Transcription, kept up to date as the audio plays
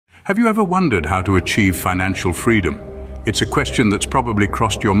Have you ever wondered how to achieve financial freedom? It's a question that's probably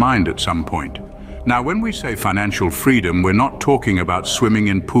crossed your mind at some point. Now, when we say financial freedom, we're not talking about swimming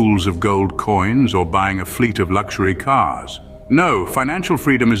in pools of gold coins or buying a fleet of luxury cars. No, financial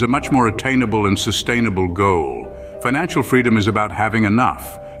freedom is a much more attainable and sustainable goal. Financial freedom is about having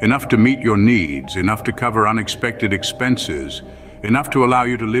enough to meet your needs, enough to cover unexpected expenses, enough to allow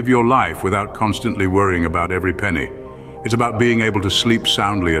you to live your life without constantly worrying about every penny. It's about being able to sleep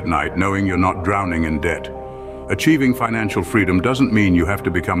soundly at night, knowing you're not drowning in debt. Achieving financial freedom doesn't mean you have to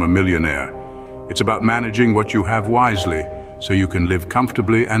become a millionaire. It's about managing what you have wisely so you can live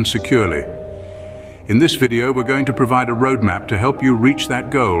comfortably and securely. In this video, we're going to provide a roadmap to help you reach that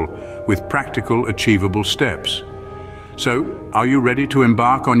goal with practical, achievable steps. So, are you ready to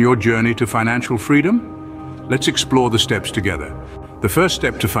embark on your journey to financial freedom? Let's explore the steps together. The first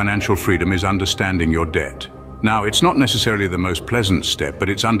step to financial freedom is understanding your debt. Now, it's not necessarily the most pleasant step, but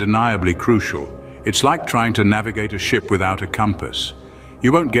it's undeniably crucial. It's like trying to navigate a ship without a compass.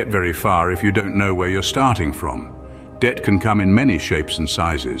 You won't get very far if you don't know where you're starting from. Debt can come in many shapes and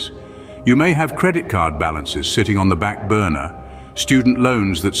sizes. You may have credit card balances sitting on the back burner, student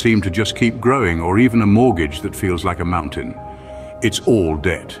loans that seem to just keep growing, or even a mortgage that feels like a mountain. It's all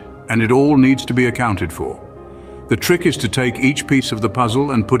debt, and it all needs to be accounted for. The trick is to take each piece of the puzzle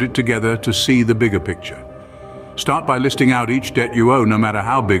and put it together to see the bigger picture. Start by listing out each debt you owe, no matter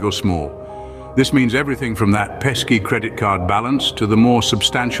how big or small. This means everything from that pesky credit card balance to the more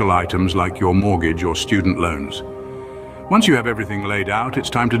substantial items like your mortgage or student loans. Once you have everything laid out, it's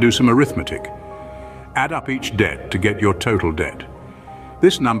time to do some arithmetic. Add up each debt to get your total debt.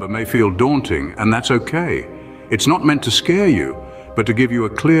 This number may feel daunting, and that's okay. It's not meant to scare you, but to give you a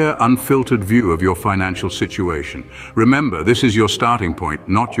clear, unfiltered view of your financial situation. Remember, this is your starting point,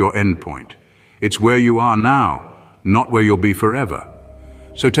 not your end point. It's where you are now, not where you'll be forever.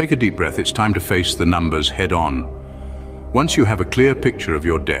 So take a deep breath. It's time to face the numbers head on. Once you have a clear picture of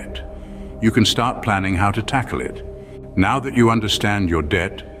your debt, you can start planning how to tackle it. Now that you understand your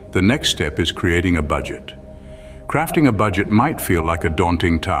debt, the next step is creating a budget. Crafting a budget might feel like a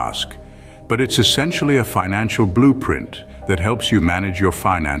daunting task, but it's essentially a financial blueprint that helps you manage your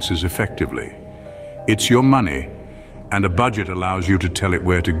finances effectively. It's your money, and a budget allows you to tell it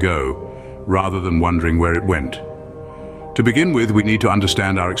where to go, rather than wondering where it went. To begin with, we need to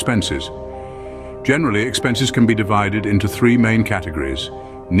understand our expenses. Generally, expenses can be divided into three main categories: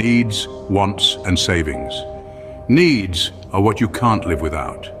 needs, wants, and savings. Needs are what you can't live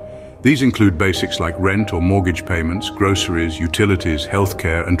without. These include basics like rent or mortgage payments, groceries, utilities,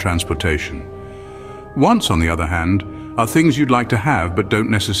 healthcare, and transportation. Wants, on the other hand, are things you'd like to have but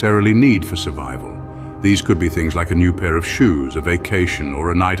don't necessarily need for survival. These could be things like a new pair of shoes, a vacation, or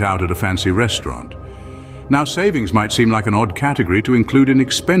a night out at a fancy restaurant. Now, savings might seem like an odd category to include in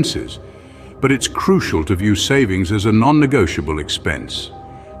expenses, but it's crucial to view savings as a non-negotiable expense.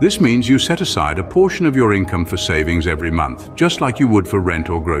 This means you set aside a portion of your income for savings every month, just like you would for rent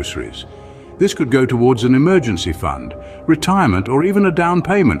or groceries. This could go towards an emergency fund, retirement, or even a down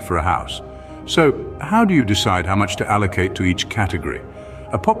payment for a house. So, how do you decide how much to allocate to each category?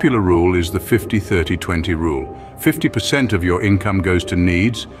 A popular rule is the 50-30-20 rule. 50% of your income goes to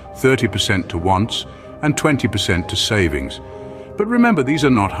needs, 30% to wants, and 20% to savings. But remember, these are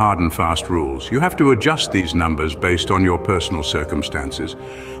not hard and fast rules. You have to adjust these numbers based on your personal circumstances.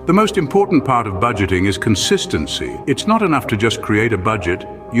 The most important part of budgeting is consistency. It's not enough to just create a budget,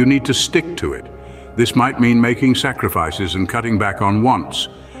 you need to stick to it. This might mean making sacrifices and cutting back on wants.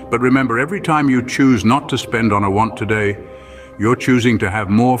 But remember, every time you choose not to spend on a want today, you're choosing to have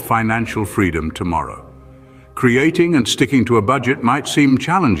more financial freedom tomorrow. Creating and sticking to a budget might seem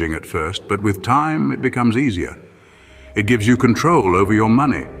challenging at first, but with time, it becomes easier. It gives you control over your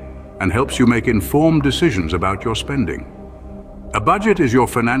money and helps you make informed decisions about your spending. A budget is your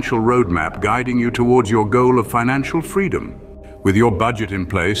financial roadmap guiding you towards your goal of financial freedom. With your budget in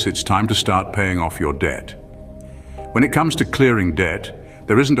place, it's time to start paying off your debt. When it comes to clearing debt,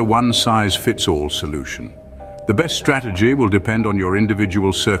 there isn't a one-size-fits-all solution. The best strategy will depend on your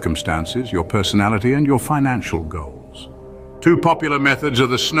individual circumstances, your personality, and your financial goals. Two popular methods are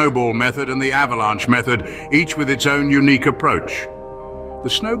the snowball method and the avalanche method, each with its own unique approach. The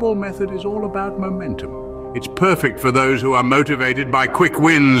snowball method is all about momentum. It's perfect for those who are motivated by quick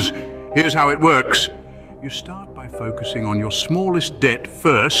wins. Here's how it works. You start by focusing on your smallest debt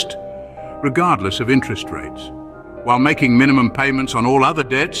first, regardless of interest rates. While making minimum payments on all other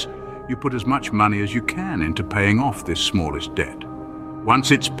debts, you put as much money as you can into paying off this smallest debt.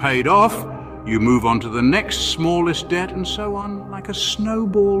 Once it's paid off, you move on to the next smallest debt, and so on, like a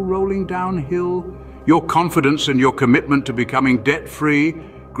snowball rolling downhill. Your confidence and your commitment to becoming debt-free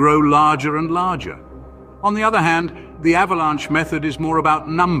grow larger and larger. On the other hand, the avalanche method is more about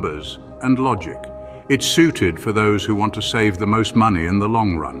numbers and logic. It's suited for those who want to save the most money in the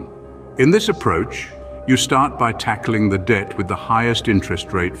long run. In this approach, you start by tackling the debt with the highest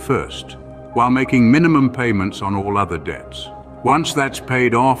interest rate first, while making minimum payments on all other debts. Once that's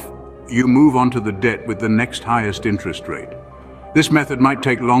paid off, you move on to the debt with the next highest interest rate. This method might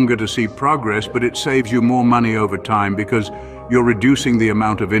take longer to see progress, but it saves you more money over time because you're reducing the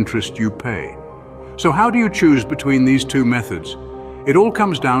amount of interest you pay. So how do you choose between these two methods? It all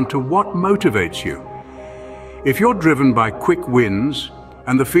comes down to what motivates you. If you're driven by quick wins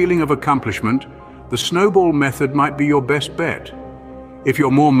and the feeling of accomplishment, the snowball method might be your best bet. If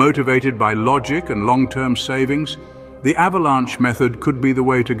you're more motivated by logic and long-term savings, the avalanche method could be the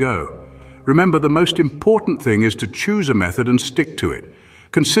way to go. Remember, the most important thing is to choose a method and stick to it.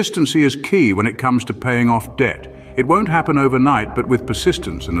 Consistency is key when it comes to paying off debt. It won't happen overnight, but with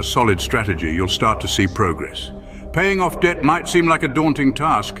persistence and a solid strategy, you'll start to see progress. Paying off debt might seem like a daunting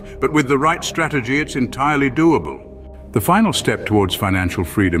task, but with the right strategy, it's entirely doable. The final step towards financial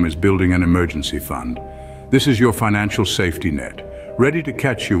freedom is building an emergency fund. This is your financial safety net, ready to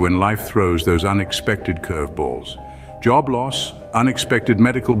catch you when life throws those unexpected curveballs. Job loss, unexpected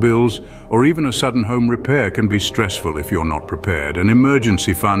medical bills, or even a sudden home repair can be stressful if you're not prepared. An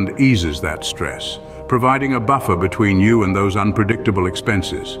emergency fund eases that stress, providing a buffer between you and those unpredictable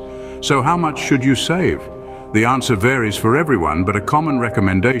expenses. So how much should you save? The answer varies for everyone, but a common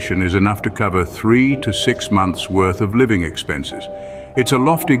recommendation is enough to cover 3 to 6 months' worth of living expenses. It's a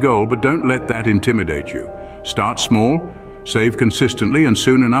lofty goal, but don't let that intimidate you. Start small, save consistently, and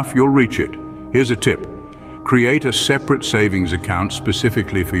soon enough you'll reach it. Here's a tip. Create a separate savings account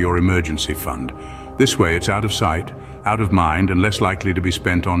specifically for your emergency fund. This way it's out of sight, out of mind, and less likely to be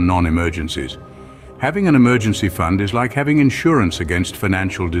spent on non-emergencies. Having an emergency fund is like having insurance against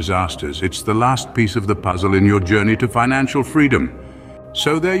financial disasters. It's the last piece of the puzzle in your journey to financial freedom.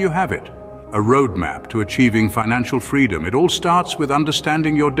 So there you have it, a roadmap to achieving financial freedom. It all starts with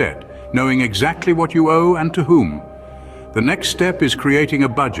understanding your debt, knowing exactly what you owe and to whom. The next step is creating a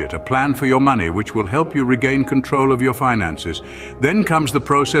budget, a plan for your money, which will help you regain control of your finances. Then comes the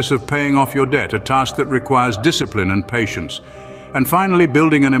process of paying off your debt, a task that requires discipline and patience. And finally,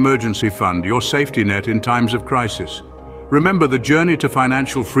 building an emergency fund, your safety net in times of crisis. Remember, the journey to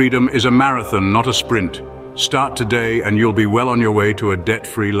financial freedom is a marathon, not a sprint. Start today and you'll be well on your way to a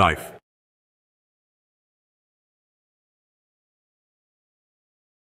debt-free life.